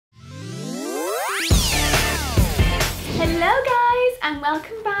Hello guys, and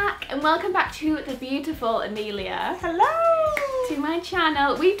welcome back to the beautiful Amelia. Hello! To my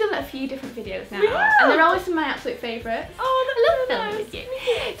channel. We've done a few different videos now, Yeah. and they're always some of my absolute favourites. Oh, I love that's filming with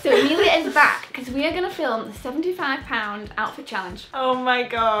you. So Amelia is back because we are going to film the £75 outfit challenge. Oh my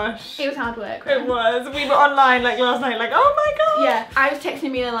gosh. It was hard work. It was. We were online like last night, like, oh my god. Yeah, I was texting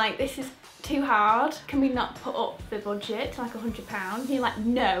Amelia like, this is too hard. Can we not put up the budget to like £100? And you're like,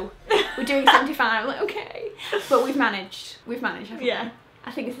 no, we're doing 75. I'm like, okay. But we've managed. Haven't we? Yeah.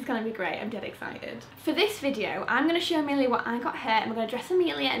 I think this is going to be great. I'm dead excited. For this video, I'm going to show Amelia what I got her, and we're going to dress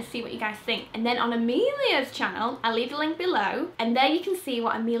Amelia and see what you guys think. And then on Amelia's channel, I'll leave the link below, and there you can see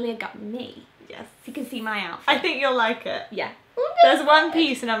what Amelia got me. Yes. So you can see my outfit. I think you'll like it. Yeah. There's one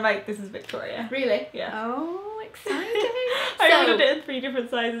piece and I'm like, this is Victoria. Really? Yeah. Oh, exciting. I ordered it in 3 different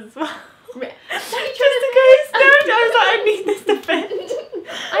sizes as well. Just Just in case. No, I was like, I need this to fit.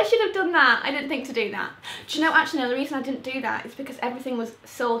 I should have done that. I didn't think to do that. Do you know, actually, no, the reason I didn't do that is because everything was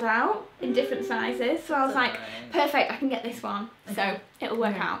sold out in different sizes. So I was like, perfect, I can get this one. So it'll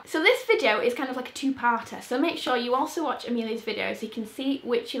work out. So this video is kind of like a 2-parter. So make sure you also watch Amelia's video so you can see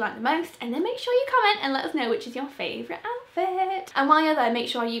which you like the most. And then make sure you comment and let us know which is your favourite outfit. And while you're there, make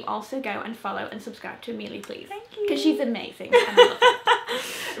sure you also go and follow and subscribe to Amelia, please. Thank you. Because she's amazing. And I love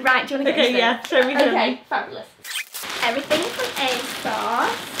her. Right, do you want to get into yeah, show me. Okay, fabulous. Everything from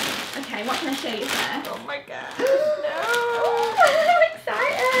ASOS. Okay, what can I show you there? Oh my god. No! I'm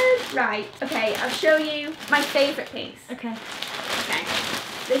excited! Right, okay, I'll show you my favourite piece. Okay. Okay.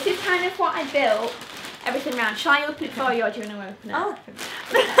 This is kind of what I built everything around. Shall I open it for you or do you want to open it? Oh.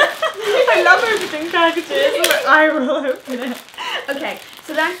 I love opening packages, but I will open it. Okay,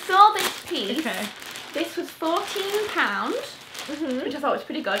 so then I saw this piece. Okay. This was £14. Which I thought was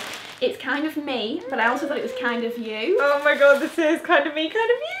pretty good. It's kind of me, but I also thought it was kind of you. Oh my god, this is kind of me,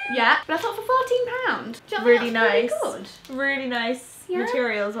 kind of you. Yeah, but I thought for £14, do you Really think that's nice. pretty good? Really nice Yeah.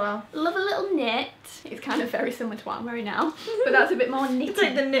 material as well. Love a little knit. It's kind of very similar to what I'm wearing now, but that's a bit more knitty. It's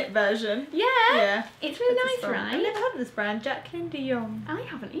like the knit version. Yeah. Yeah. It's really nice, I've right? never heard of this brand, Jacqueline de Jong. I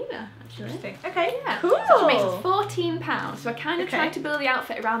haven't either, actually. Interesting. Okay. Yeah. Cool. So it makes it £14. So I kind of Okay. tried to build the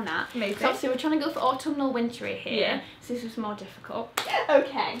outfit around that. Amazing. So obviously we're trying to go for autumnal wintry here. Yeah. So this was more difficult.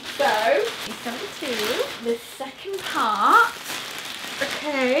 Okay, so Piece number 2. the second part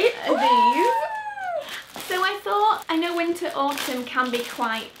Okay. are these. So I thought, I know winter, autumn can be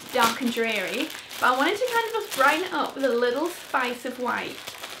quite dark and dreary, but I wanted to kind of just brighten it up with a little spice of white.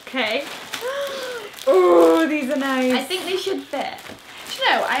 Okay. Oh, these are nice. I think they should fit. Do you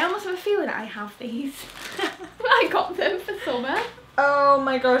know, I almost have a feeling that I have these. I got them for summer. Oh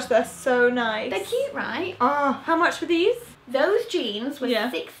my gosh, they're so nice. They're cute, right? Oh, how much were these? Those jeans were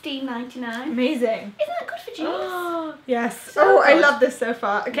Yeah. $16.99. Amazing. Isn't that good for jeans? Oh, yes. So I good. love this so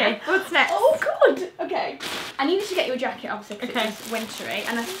far. Okay, Yeah. what's next? Oh, good. Okay. I needed to get you a jacket, obviously, because Okay. it's wintry.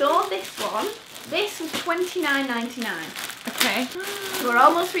 And I saw this one. This was $29.99. Okay. We're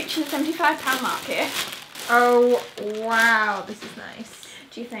almost reaching the £75 mark here. Oh, wow. This is nice.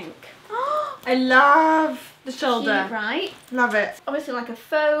 Do you think? I love the shoulder. Cute, right? Love it. Obviously, like a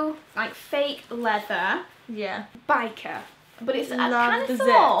faux, like fake leather Yeah. biker. But it's, I Love kind the of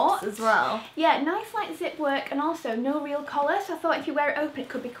thought, zips as well. yeah, nice like zip work, and also no real collar. So I thought if you wear it open, it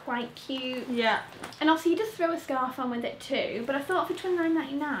could be quite cute. Yeah. And also you just throw a scarf on with it too. But I thought for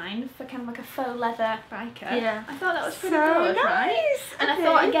 $29.99 for kind of like a faux leather biker, Yeah. I thought that was pretty So good, nice. right? And Okay. I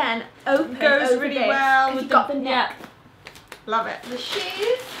thought again, open Goes over really this, well 'cause with you've got the the- neck. Love it. The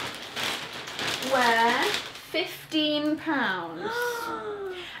shoes were £15.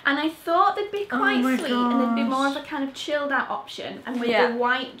 And I thought they'd be quite my sweet and they'd be more of gosh. a kind of chilled out option. And with Yeah. the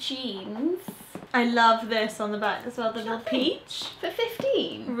white jeans I love this on the back as well, the little peach. for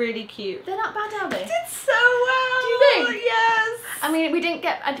 $15. Really cute. They're not bad, are they? Did so well. Do you think? Yes. I mean, we didn't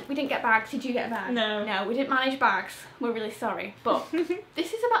get bags. Did you get a bag? No. No, we didn't manage bags. We're really sorry. But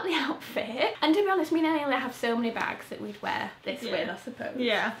this is about the outfit. And to be honest, me and Amelia have so many bags that we'd wear this with, I suppose.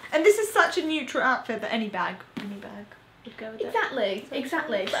 Yeah. And this is such a neutral outfit that any bag would go with it. Exactly,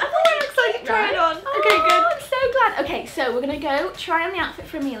 exactly. But I'm excited to try it on. Oh, Okay, good. I'm so glad. Okay, so we're going to go try on the outfit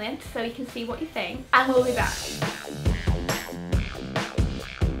for Amelia so you can see what you think. And we'll be back.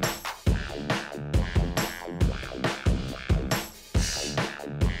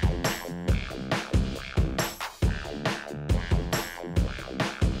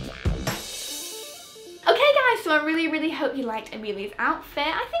 So I really hope you liked Amelia's outfit.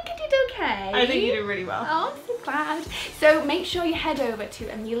 I think I did okay. I think you did really well. Oh, I'm so glad. So make sure you head over to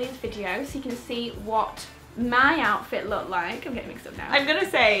Amelia's video so you can see what my outfit look like. I'm getting mixed up now. I'm gonna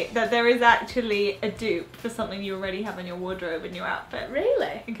say that there is actually a dupe for something you already have in your wardrobe in your outfit.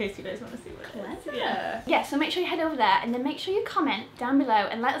 Really? In case you guys want to see what it is. Yeah. Yeah, so make sure you head over there and then make sure you comment down below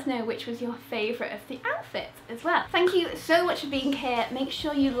and let us know which was your favourite of the outfits as well. Thank you so much for being here. Make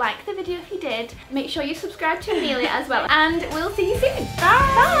sure you like the video if you did. Make sure you subscribe to Amelia as well. And we'll see you soon.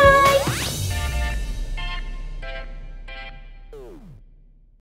 Bye!